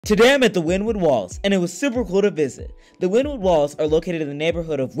Today I'm at the Wynwood Walls, and it was super cool to visit. The Wynwood Walls are located in the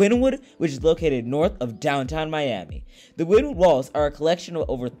neighborhood of Wynwood, which is located north of downtown Miami. The Wynwood Walls are a collection of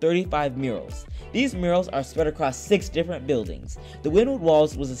over 35 murals. These murals are spread across 6 different buildings. The Wynwood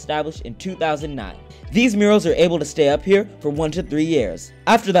Walls was established in 2009. These murals are able to stay up here for 1 to 3 years.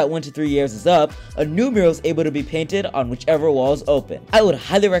 After that 1 to 3 years is up, a new mural is able to be painted on whichever walls open. I would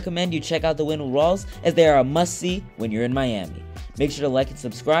highly recommend you check out the Wynwood Walls, as they are a must-see when you're in Miami. Make sure to like and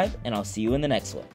subscribe, and I'll see you in the next one.